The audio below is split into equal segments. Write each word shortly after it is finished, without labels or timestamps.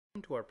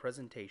Welcome to our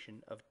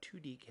presentation of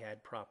 2D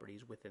CAD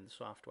properties within the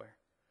software.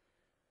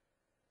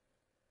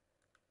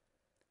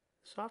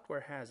 The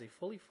software has a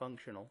fully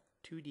functional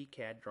 2D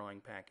CAD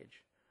drawing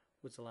package,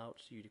 which allows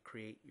you to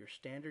create your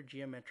standard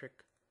geometric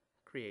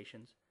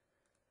creations,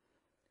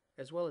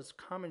 as well as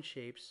common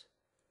shapes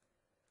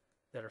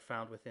that are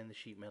found within the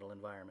sheet metal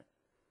environment.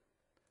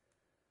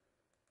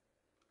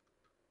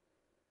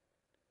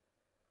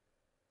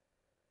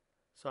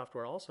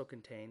 Software also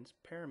contains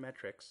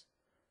parametrics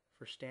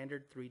for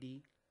standard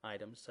 3D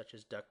items such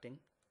as ducting,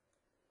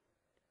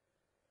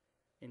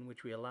 in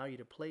which we allow you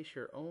to place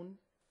your own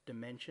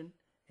dimension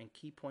and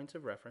key points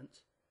of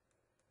reference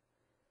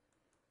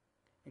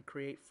and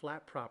create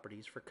flat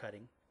properties for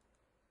cutting.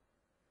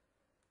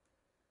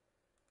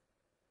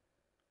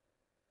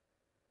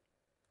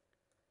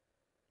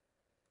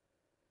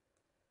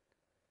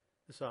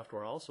 The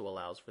software also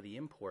allows for the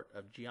import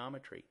of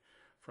geometry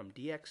from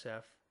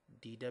DXF,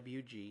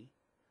 DWG,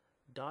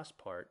 DOS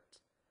parts,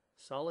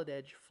 Solid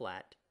Edge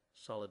Flat,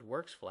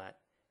 SolidWorks Flat,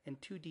 and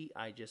 2D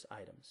IGES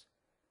items.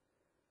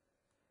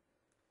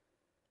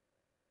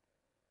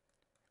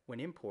 When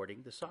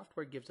importing, the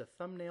software gives a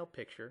thumbnail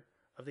picture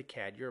of the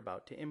CAD you're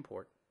about to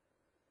import.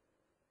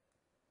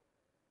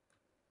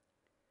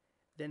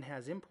 Then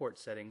has import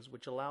settings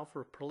which allow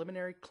for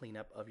preliminary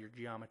cleanup of your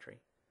geometry,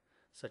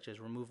 such as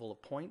removal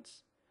of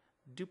points,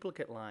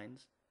 duplicate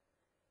lines,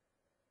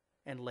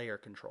 and layer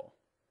control.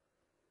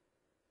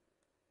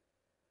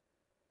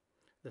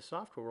 The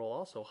software will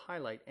also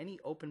highlight any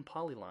open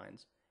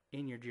polylines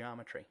in your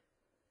geometry.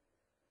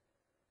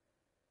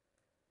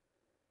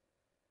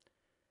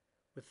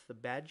 With the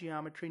bad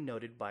geometry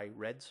noted by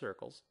red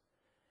circles,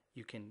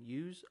 you can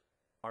use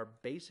our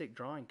basic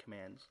drawing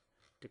commands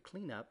to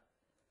clean up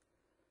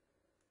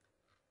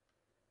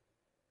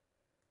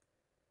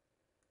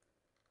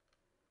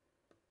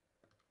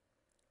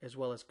as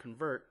well as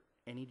convert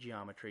any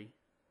geometry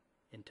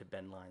into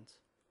bend lines.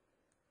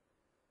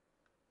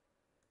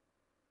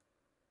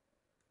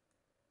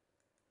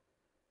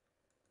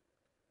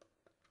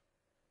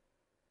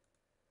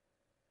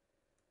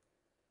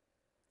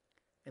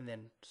 And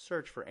then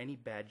search for any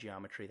bad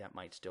geometry that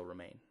might still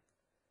remain.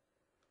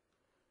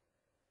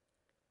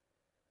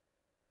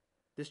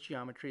 This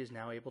geometry is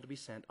now able to be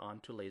sent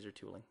on to laser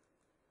tooling.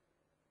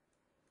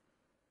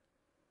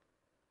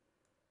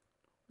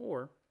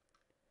 Or,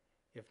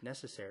 if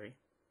necessary,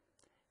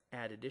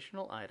 add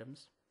additional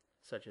items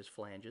such as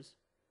flanges,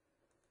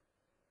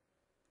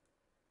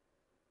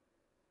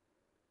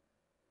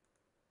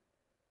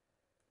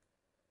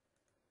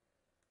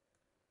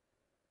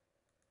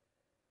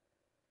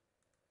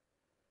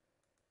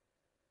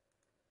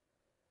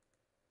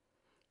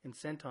 and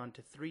sent on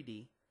to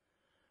 3D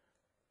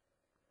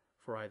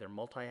for either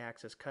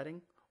multi-axis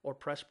cutting or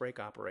press brake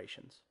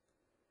operations.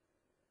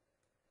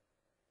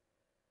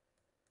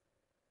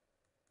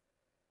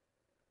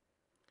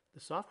 The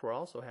software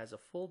also has a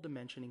full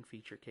dimensioning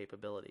feature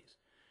capabilities,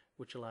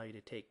 which allow you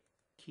to take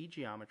key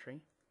geometry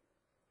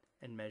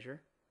and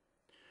measure,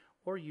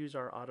 or use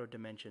our auto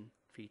dimension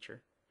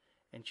feature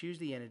and choose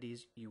the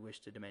entities you wish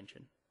to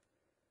dimension.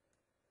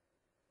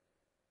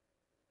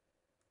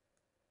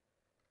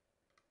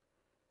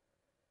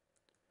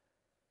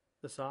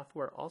 The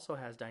software also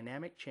has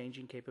dynamic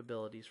changing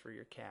capabilities for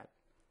your CAD,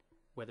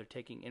 whether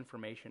taking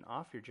information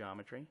off your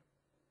geometry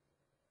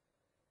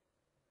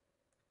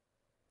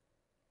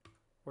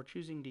or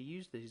choosing to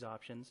use these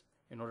options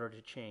in order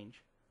to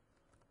change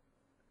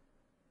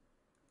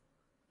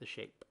the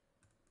shape.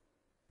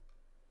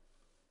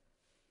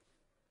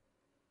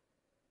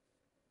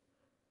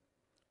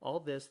 All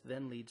this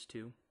then leads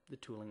to the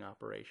tooling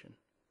operation.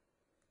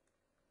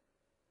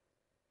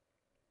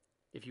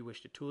 If you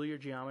wish to tool your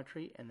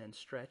geometry and then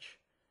stretch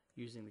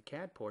using the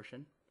CAD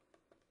portion,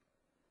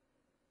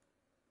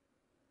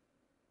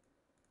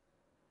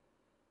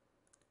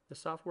 the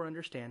software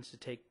understands to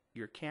take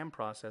your CAM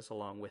process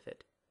along with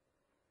it.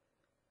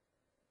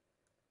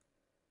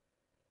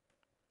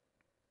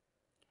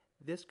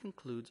 This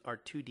concludes our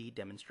 2D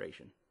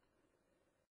demonstration.